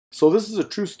So this is a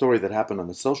true story that happened on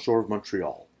the south shore of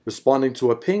Montreal. Responding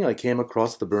to a ping, I came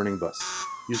across the burning bus.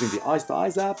 Using the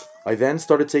IIS2IIS app, I then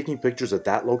started taking pictures at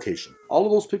that location. All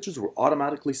of those pictures were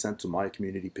automatically sent to my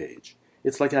community page.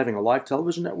 It's like having a live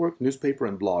television network, newspaper,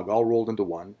 and blog all rolled into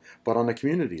one, but on a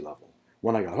community level.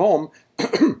 When I got home,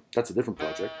 that's a different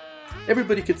project,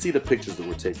 everybody could see the pictures that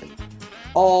were taken.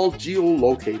 All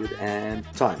geolocated and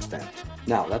time-stamped.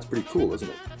 Now, that's pretty cool, isn't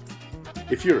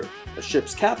it? If you're a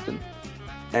ship's captain,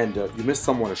 and you missed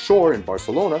someone ashore in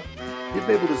Barcelona, you'd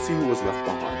be able to see who was left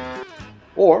behind.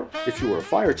 Or, if you were a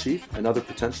fire chief, another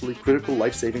potentially critical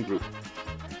life-saving group.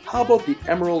 How about the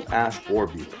emerald ash borer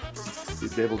beetle?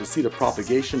 You'd be able to see the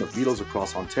propagation of beetles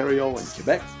across Ontario and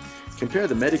Quebec, compare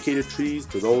the medicated trees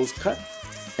to those cut,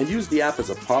 and use the app as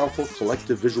a powerful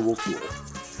collective visual tool.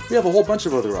 We have a whole bunch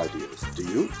of other ideas. Do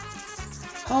you?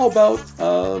 How about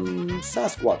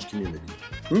Sasquatch community?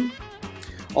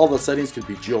 All the settings could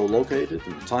be geolocated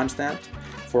and time-stamped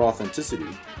for authenticity.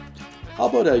 How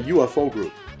about a UFO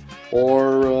group?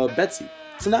 Or Betsy?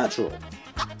 It's natural.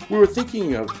 We were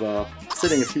thinking of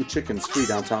setting a few chickens free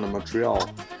downtown in Montreal,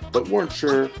 but weren't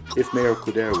sure if Mayor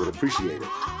Couder would appreciate it.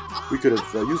 We could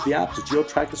have used the app to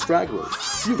geotrack the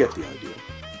stragglers. You get the idea.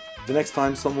 The next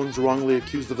time someone's wrongly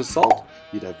accused of assault,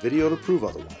 you'd have video to prove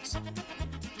otherwise.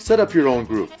 Set up your own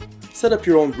group. Set up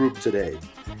your own group today.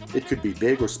 It could be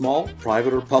big or small,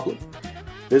 private or public,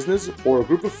 business or a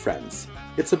group of friends.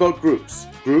 It's about groups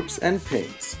and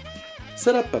pings.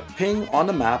 Set up a ping on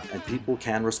the map and people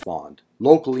can respond,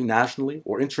 locally, nationally,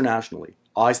 or internationally.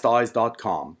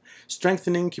 IIS2IIS.com.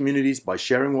 Strengthening communities by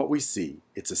sharing what we see.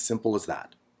 It's as simple as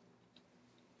that.